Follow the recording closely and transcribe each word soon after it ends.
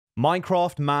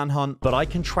Minecraft Manhunt, but I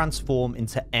can transform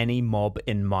into any mob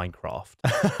in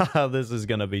Minecraft. This is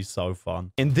gonna be so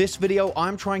fun. In this video,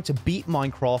 I'm trying to beat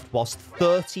Minecraft whilst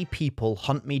 30 people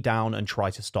hunt me down and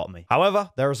try to stop me. However,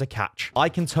 there is a catch. I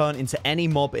can turn into any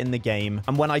mob in the game,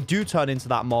 and when I do turn into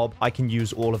that mob, I can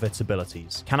use all of its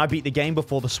abilities. Can I beat the game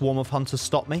before the swarm of hunters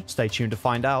stop me? Stay tuned to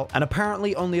find out. And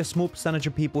apparently, only a small percentage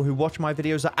of people who watch my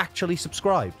videos are actually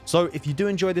subscribed. So if you do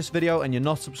enjoy this video and you're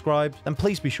not subscribed, then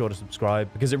please be sure to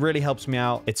subscribe because it really helps me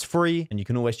out. It's free and you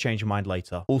can always change your mind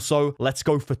later. Also, let's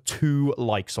go for 2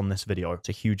 likes on this video. It's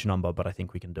a huge number, but I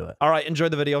think we can do it. All right, enjoy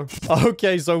the video.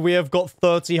 Okay, so we have got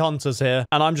 30 hunters here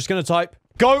and I'm just going to type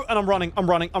go and I'm running.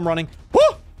 Woo!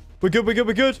 We're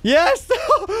good. Yes!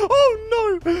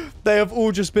 Oh no! They have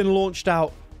all just been launched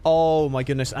out. Oh my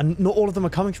goodness. And not all of them are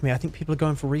coming for me. I think people are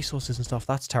going for resources and stuff.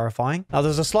 That's terrifying. Now,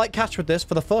 there's a slight catch with this.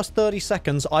 For the first 30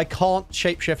 seconds, I can't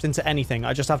shapeshift into anything.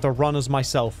 I just have to run as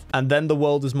myself. And then the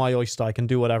world is my oyster. I can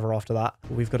do whatever after that.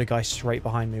 We've got a guy straight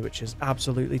behind me, which is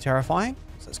absolutely terrifying.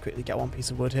 So let's quickly get one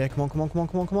piece of wood here. Come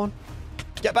on.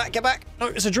 Get back. No,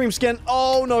 it's a dream skin.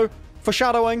 Oh no.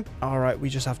 Foreshadowing. All right, we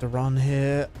just have to run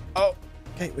here. Oh,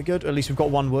 okay, we're good. At least we've got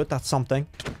 1 wood. That's something.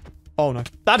 Oh, no.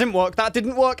 That didn't work. That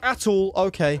didn't work at all.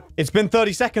 Okay. It's been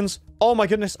 30 seconds. Oh, my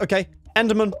goodness. Okay.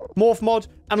 Enderman, morph mod.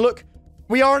 And look,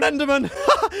 we are an enderman.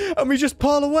 And we just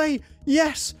pearl away.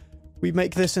 Yes. We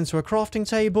make this into a crafting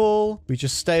table. We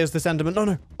just stay as this enderman.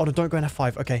 No. Oh, no, don't go in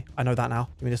F5. Okay, I know that now.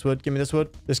 Give me this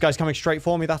wood. This guy's coming straight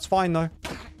for me. That's fine, though.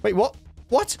 Wait, what?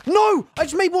 What? No! I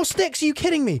just made more sticks. Are you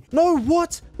kidding me? No,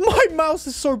 what? My mouse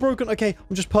is so broken. Okay,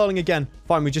 I'm just pearling again.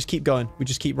 Fine, we just keep going. We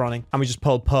just keep running. And we just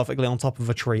pearled perfectly on top of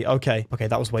a tree. Okay,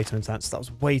 that was way too intense. Oh,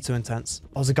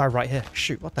 there's a guy right here.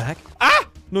 Shoot, what the heck? Ah!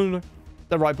 No.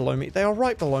 They're right below me. They are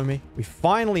right below me. We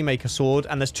finally make a sword,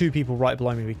 and there's 2 people right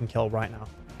below me we can kill right now.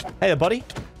 Hey there, buddy.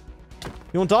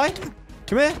 You want to die?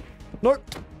 Come here. No.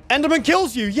 Enderman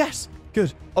kills you. Yes.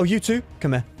 Good. Oh, you too?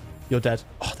 Come here. You're dead.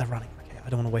 Oh, they're running. I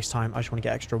don't want to waste time. I just want to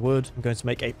get extra wood. I'm going to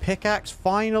make a pickaxe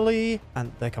finally.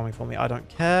 And they're coming for me. I don't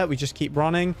care. We just keep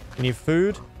running. We need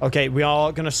food. Okay, we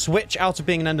are going to switch out of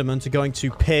being an enderman to going to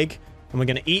pig. And we're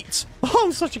going to eat. Oh,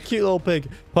 I'm such a cute little pig.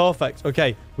 Perfect.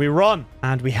 Okay, we run.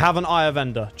 And we have an eye of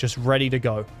ender just ready to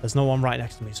go. There's no one right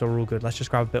next to me, so we're all good. Let's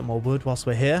just grab a bit more wood whilst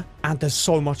we're here. And there's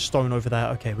so much stone over there.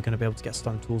 Okay, we're going to be able to get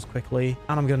stone tools quickly.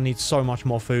 And I'm going to need so much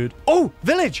more food. Oh,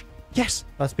 village. Yes.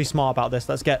 Let's be smart about this.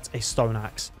 Let's get a stone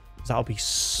axe. That'll be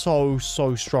so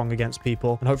strong against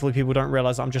people. And hopefully people don't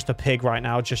realize I'm just a pig right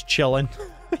now, just chilling.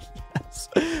 Yes.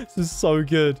 This is so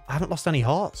good. I haven't lost any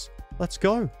hearts. Let's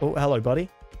go. Oh, hello, buddy.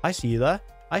 I see you there.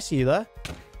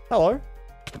 Hello.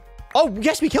 Oh,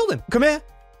 yes, we killed him. Come here,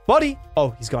 buddy. Oh,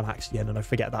 he's got an axe. Yeah, no,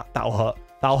 forget that. That'll hurt.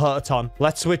 That'll hurt a ton.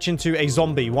 Let's switch into a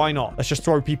zombie. Why not? Let's just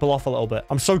throw people off a little bit.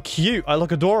 I'm so cute. I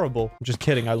look adorable. I'm just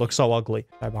kidding. I look so ugly.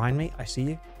 Guy behind me. I see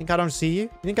you. Think I don't see you?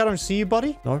 You think I don't see you,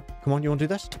 buddy? No. Come on. You want to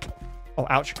do this? Oh,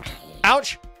 ouch.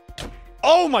 Ouch.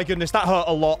 Oh, my goodness. That hurt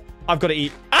a lot. I've got to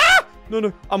eat. Ah!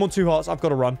 No. I'm on 2 hearts. I've got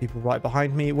to run. People right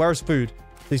behind me. Where is food?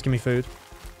 Please give me food.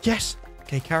 Yes.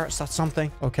 Okay, carrots, that's something.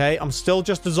 Okay, I'm still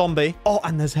just a zombie. Oh,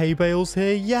 and there's hay bales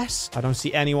here. Yes. I don't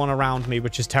see anyone around me,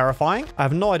 which is terrifying. I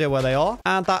have no idea where they are.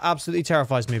 And that absolutely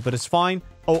terrifies me, but it's fine.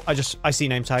 Oh, I see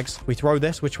name tags. We throw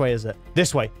this. Which way is it?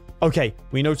 This way. Okay,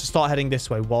 we know to start heading this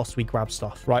way whilst we grab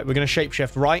stuff. Right, we're going to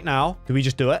shapeshift right now. Do we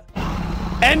just do it?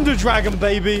 Enderdragon,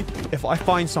 baby. If I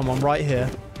find someone right here.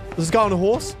 There's a guy on a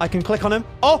horse. I can click on him.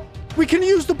 Oh, we can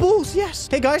use the balls. Yes.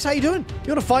 Hey, guys, how you doing?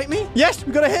 You want to fight me? Yes,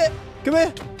 we got a hit. Come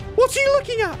here. What's he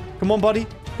looking at? Come on, buddy.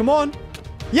 Come on.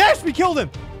 Yes, we killed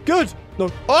him. Good. No.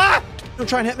 Ah! Don't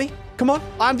try and hit me. Come on.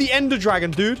 I'm the Ender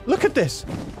Dragon, dude. Look at this.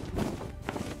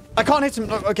 I can't hit him.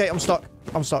 No, okay, I'm stuck.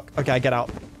 Okay, I get out.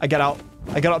 I get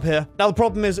up here. Now, the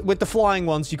problem is with the flying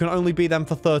ones, you can only be them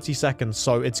for 30 seconds.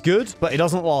 So it's good, but it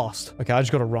doesn't last. Okay, I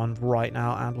just got to run right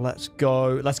now. And let's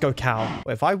go. Let's go cow.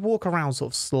 If I walk around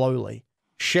sort of slowly,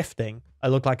 shifting, I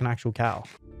look like an actual cow.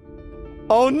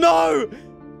 Oh, no.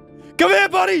 Come here,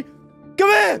 buddy. Come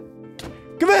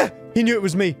here. He knew it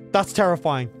was me. That's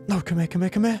terrifying. No, come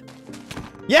here.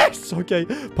 Yes. Okay,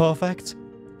 perfect.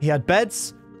 He had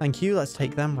beds. Thank you. Let's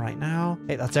take them right now.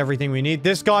 Hey, that's everything we need.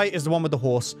 This guy is the one with the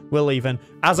horse. We're leaving.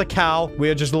 As a cow, we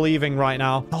are just leaving right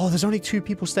now. Oh, there's only 2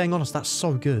 people staying on us. That's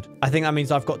so good. I think that means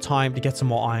I've got time to get some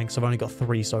more iron because I've only got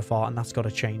 3 so far, and that's got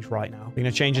to change right now. We're going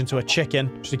to change into a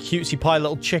chicken. Just a cutesy pie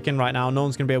little chicken right now. No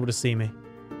one's going to be able to see me.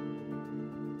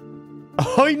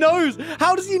 Oh, he knows.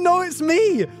 How does he know it's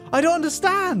me? I don't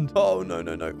understand. Oh, no.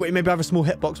 Wait, maybe I have a small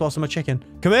hitbox whilst I'm a chicken.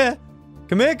 Come here,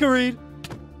 Kareed.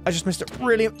 I just missed it.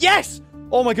 Really? Yes.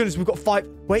 Oh, my goodness. We've got 5.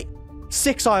 Wait.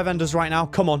 6 Eye of Enders right now.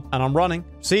 Come on. And I'm running.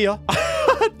 See ya.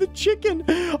 bad. The chicken.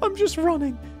 I'm just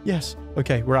running. Yes.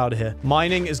 Okay, we're out of here.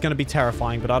 Mining is going to be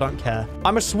terrifying, but I don't care.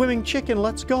 I'm a swimming chicken.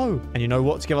 Let's go. And you know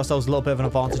what? To give ourselves a little bit of an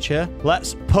advantage here,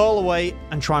 let's pearl away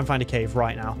and try and find a cave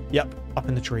right now. Yep, up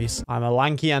in the trees. I'm a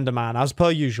lanky enderman, as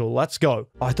per usual. Let's go.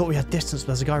 Oh, I thought we had distance, but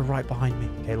there's a guy right behind me.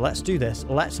 Okay, let's do this.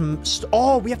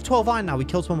 Oh, we have 12 iron now. We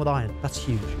killed someone with iron. That's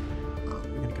huge. We're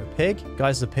going to go pig.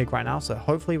 Guys, there's a pig right now, so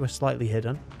hopefully we're slightly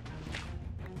hidden.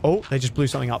 Oh, they just blew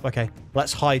something up. Okay,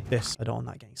 let's hide this. I don't want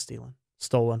that getting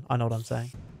stolen. I know what I'm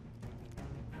saying.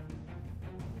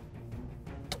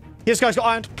 This guy's got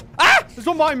iron. Ah! There's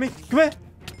one behind me. Come here.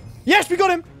 Yes, we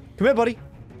got him. Come here, buddy.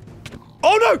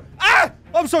 Oh, no. Ah!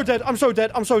 I'm so dead. I'm so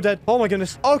dead. I'm so dead. Oh, my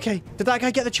goodness. Okay. Did that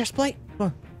guy get the chest plate?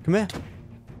 No. Come here.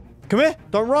 Come here.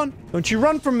 Don't run. Don't you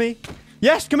run from me.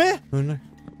 Yes, come here. Oh, no.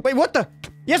 Wait, what the?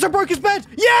 Yes, I broke his bed.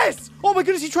 Yes! Oh, my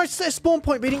goodness. He tried to set a spawn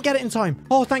point, but he didn't get it in time.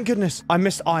 Oh, thank goodness. I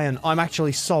missed iron. I'm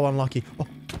actually so unlucky. Oh.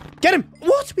 Get him.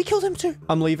 What? We killed him too.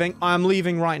 I'm leaving. I'm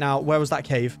leaving right now. Where was that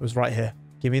cave? It was right here.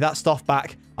 Give me that stuff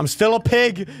back. I'm still a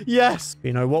pig. Yes.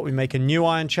 You know what? We make a new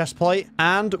iron chest plate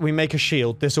and we make a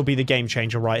shield. This will be the game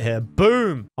changer right here.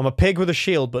 Boom. I'm a pig with a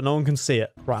shield, but no one can see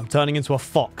it. Right. I'm turning into a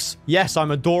fox. Yes,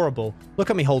 I'm adorable. Look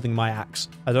at me holding my axe.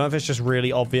 I don't know if it's just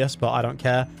really obvious, but I don't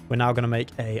care. We're now going to make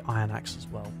a iron axe as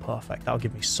well. Perfect. That'll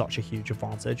give me such a huge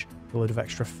advantage. A load of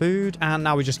extra food. And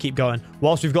now we just keep going.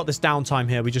 Whilst we've got this downtime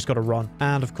here, we just got to run.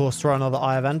 And of course, throw another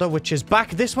eye of ender, which is back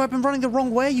this way. I've been running the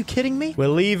wrong way. Are you kidding me? We're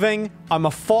leaving. I'm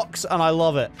a fox and I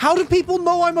love it. How do people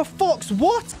know I'm a fox?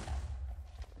 What?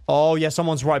 Oh, yeah,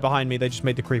 someone's right behind me. They just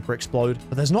made the creeper explode.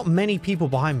 But there's not many people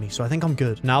behind me, so I think I'm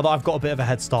good. Now that I've got a bit of a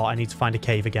head start, I need to find a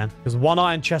cave again. Because one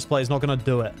iron chest plate is not going to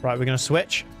do it. Right, we're going to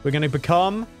switch. We're going to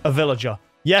become a villager.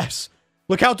 Yes.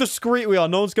 Look how discreet we are.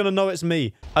 No one's going to know it's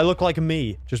me. I look like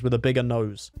me, just with a bigger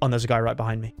nose. Oh, and there's a guy right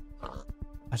behind me.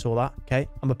 I saw that. Okay,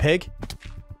 I'm a pig.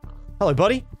 Hello,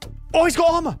 buddy. Oh, he's got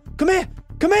armor. Come here.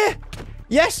 Come here.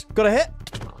 Yes, got a hit.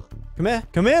 Come here.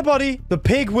 Come here, buddy. The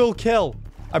pig will kill.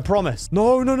 I promise.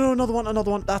 No, no, no. Another one.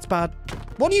 Another one. That's bad.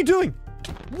 What are you doing?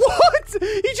 What?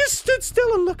 He just stood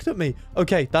still and looked at me.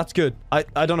 Okay, that's good. I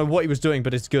don't know what he was doing,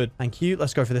 but it's good. Thank you.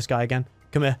 Let's go for this guy again.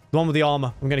 Come here. The one with the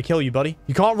armor. I'm going to kill you, buddy.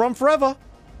 You can't run forever.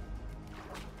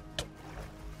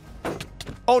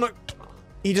 Oh, no.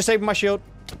 He disabled my shield.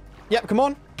 Yep, come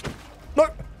on. No.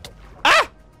 Ah!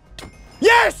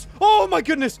 Yes! Oh, my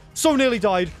goodness. So nearly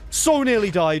died. So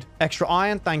nearly died. Extra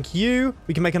iron. Thank you.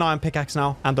 We can make an iron pickaxe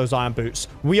now. And those iron boots.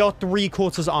 We are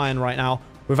 3/4 iron right now.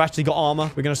 We've actually got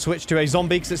armor. We're going to switch to a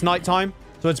zombie because it's nighttime.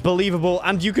 So it's believable.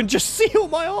 And you can just see all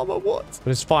my armor. What?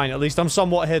 But it's fine. At least I'm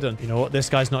somewhat hidden. You know what? This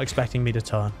guy's not expecting me to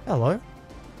turn. Hello.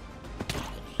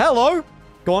 Hello.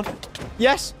 Go on.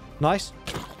 Yes. Nice.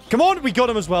 Come on. We got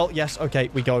him as well. Yes. Okay.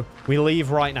 We go. We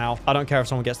leave right now. I don't care if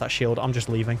someone gets that shield. I'm just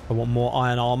leaving. I want more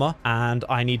iron armor. And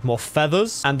I need more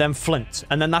feathers. And then flint.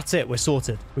 And then that's it. We're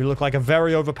sorted. We look like a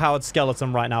very overpowered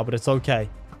skeleton right now. But it's okay.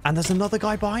 And there's another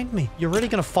guy behind me. You're really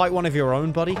going to fight one of your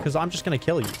own, buddy? Because I'm just going to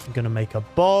kill you. I'm going to make a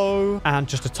bow and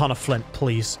just a ton of flint,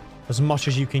 please. As much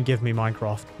as you can give me,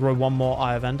 Minecraft. Throw one more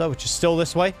eye of ender, which is still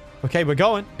this way. Okay, we're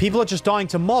going. People are just dying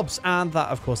to mobs. And that,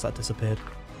 of course, that disappeared.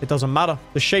 It doesn't matter.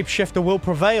 The shapeshifter will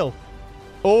prevail.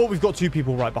 Oh, we've got 2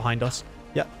 people right behind us.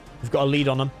 Yep. We've got a lead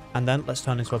on them. And then let's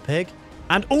turn into a pig.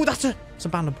 And, oh, that's a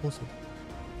abandoned portal.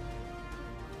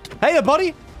 Hey there,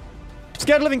 buddy.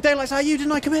 Scared living daylights out of you,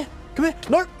 didn't I? Come here. Come here.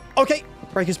 No. Okay.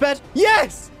 Break his bed.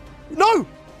 Yes. No.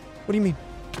 What do you mean?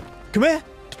 Come here.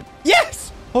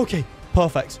 Yes. Okay.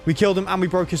 Perfect. We killed him and we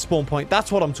broke his spawn point.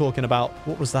 That's what I'm talking about.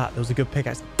 What was that? There was a good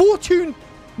pickaxe. Fortune.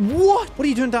 What? What are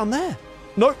you doing down there?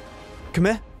 No. Come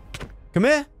here. Come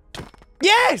here.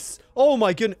 Yes. Oh,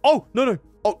 my goodness. Oh, no, no.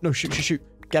 Oh, no. Shoot, shoot, shoot.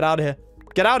 Get out of here.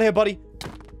 Get out of here, buddy.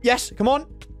 Yes. Come on.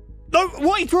 No.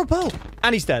 What? He threw a pearl.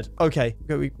 And he's dead. Okay.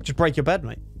 We just break your bed,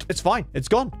 mate. It's fine. It's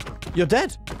gone. You're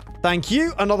dead. Thank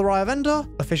you. Another eye of ender.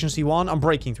 Efficiency 1. I'm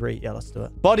breaking 3. Yeah, let's do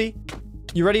it. Buddy,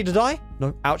 you ready to die?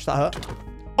 No. Ouch, that hurt.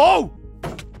 Oh!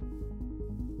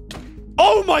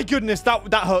 Oh my goodness,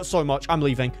 that hurt so much. I'm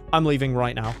leaving. I'm leaving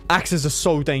right now. Axes are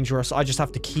so dangerous. I just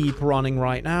have to keep running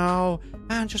right now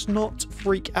and just not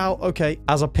freak out. Okay.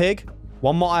 As a pig,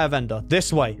 one more eye of ender.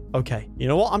 This way. Okay. You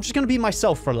know what? I'm just going to be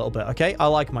myself for a little bit, okay? I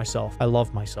like myself. I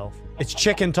love myself. It's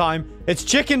chicken time. It's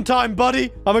chicken time,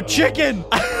 buddy. I'm a chicken.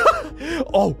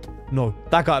 Oh, no.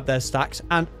 That guy up there stacks.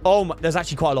 And, oh, my, there's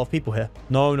actually quite a lot of people here.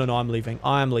 No, no, no. I'm leaving.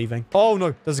 I am leaving. Oh,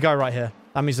 no. There's a guy right here.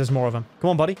 That means there's more of them.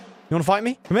 Come on, buddy. You want to fight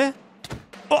me? Come here.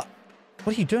 Oh,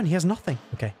 what are you doing? He has nothing.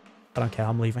 Okay. I don't care.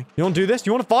 I'm leaving. You want to do this?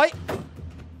 You want to fight?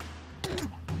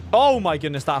 Oh, my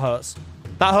goodness. That hurts.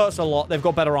 That hurts a lot. They've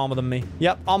got better armor than me.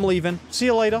 Yep. I'm leaving. See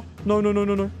you later. No, no, no,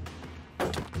 no, no.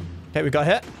 Okay, we got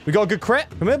hit. We got a good crit.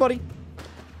 Come here, buddy.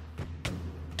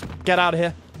 Get out of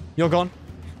here. You're gone.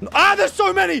 Ah, there's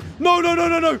so many. No, no, no,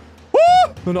 no, no.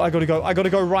 Woo! No, no, I gotta go. I gotta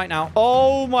go right now.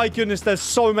 Oh my goodness, there's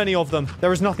so many of them.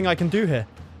 There is nothing I can do here.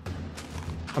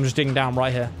 I'm just digging down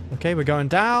right here. Okay, we're going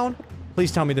down.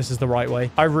 Please tell me this is the right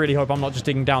way. I really hope I'm not just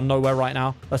digging down nowhere right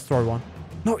now. Let's throw one.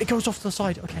 No, it goes off to the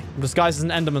side. Okay. I'm disguised as an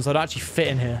enderman, so I don't actually fit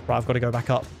in here. Right, I've got to go back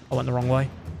up. I went the wrong way.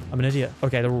 I'm an idiot.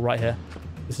 Okay, they're all right here.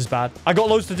 This is bad. I got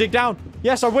loads to dig down.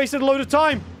 Yes, I wasted a load of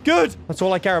time. Good. That's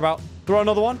all I care about. Throw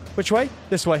another one. Which way?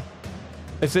 This way.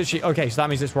 It's literally... Okay, so that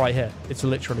means it's right here. It's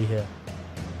literally here.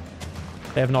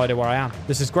 They have no idea where I am.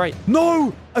 This is great.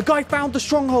 No! A guy found the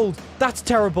stronghold. That's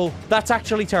terrible. That's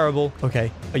actually terrible.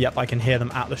 Okay. Oh, yep, I can hear them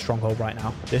at the stronghold right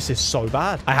now. This is so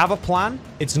bad. I have a plan.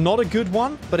 It's not a good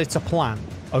one, but it's a plan.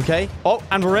 Okay. Oh,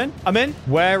 and we're in. I'm in.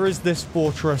 Where is this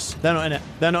fortress? They're not in it.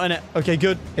 They're not in it. Okay,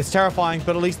 good. It's terrifying,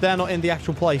 but at least they're not in the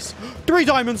actual place. 3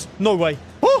 diamonds. No way.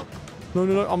 Oh! No,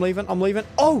 no, no. I'm leaving. I'm leaving.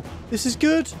 Oh, this is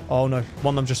good. Oh, no.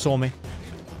 One of them just saw me.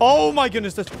 Oh, my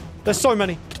goodness. There's so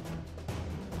many.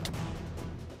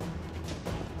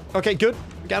 Okay, good.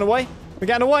 We're getting away. We're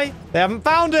getting away. They haven't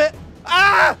found it.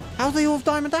 Ah! How do they all have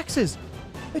diamond axes?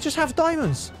 They just have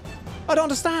diamonds. I don't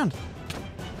understand.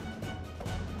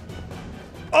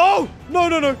 Oh! No,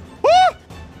 no, no. Ah!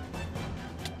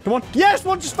 Come on. Yes,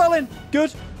 one just fell in.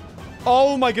 Good.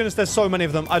 Oh, my goodness. There's so many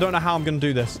of them. I don't know how I'm going to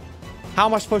do this. How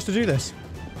am I supposed to do this?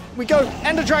 We go.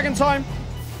 Ender dragon time.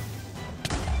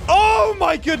 Oh,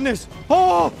 my goodness.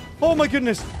 Oh! Oh, my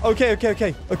goodness. Okay, okay,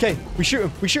 okay. Okay. We shoot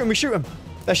him. We shoot him. We shoot him.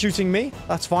 They're shooting me.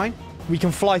 That's fine. We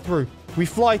can fly through. We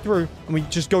fly through and we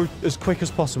just go as quick as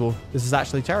possible. This is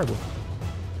actually terrible.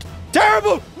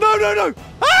 Terrible! No, no, no!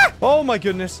 Ah! Oh my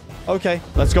goodness. Okay,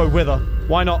 let's go wither.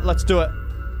 Why not? Let's do it.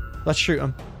 Let's shoot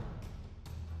him.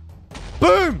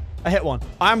 Boom! I hit one.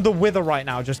 I'm the wither right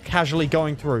now, just casually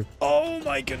going through. Oh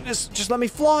my goodness. Just let me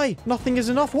fly. Nothing is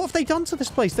enough. What have they done to this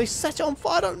place? They set it on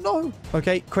fire. I don't know.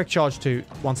 Okay, quick charge 2.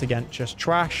 Once again, just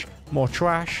trash. More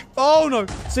trash. Oh no.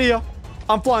 See ya.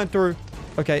 I'm flying through.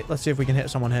 Okay, let's see if we can hit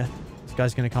someone here. This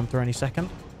guy's going to come through any second.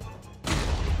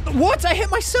 What? I hit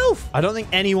myself. I don't think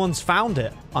anyone's found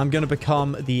it. I'm going to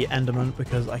become the enderman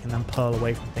because I can then pearl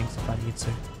away from things if I need to.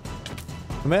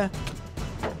 Come here.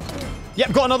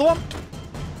 Yep, got another one.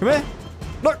 Come here.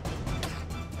 No.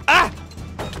 Ah!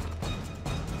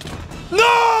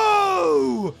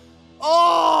 No!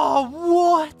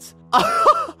 Oh, what?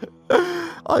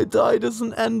 I died as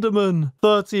an enderman.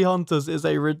 30 hunters is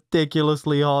a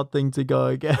ridiculously hard thing to go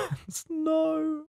against.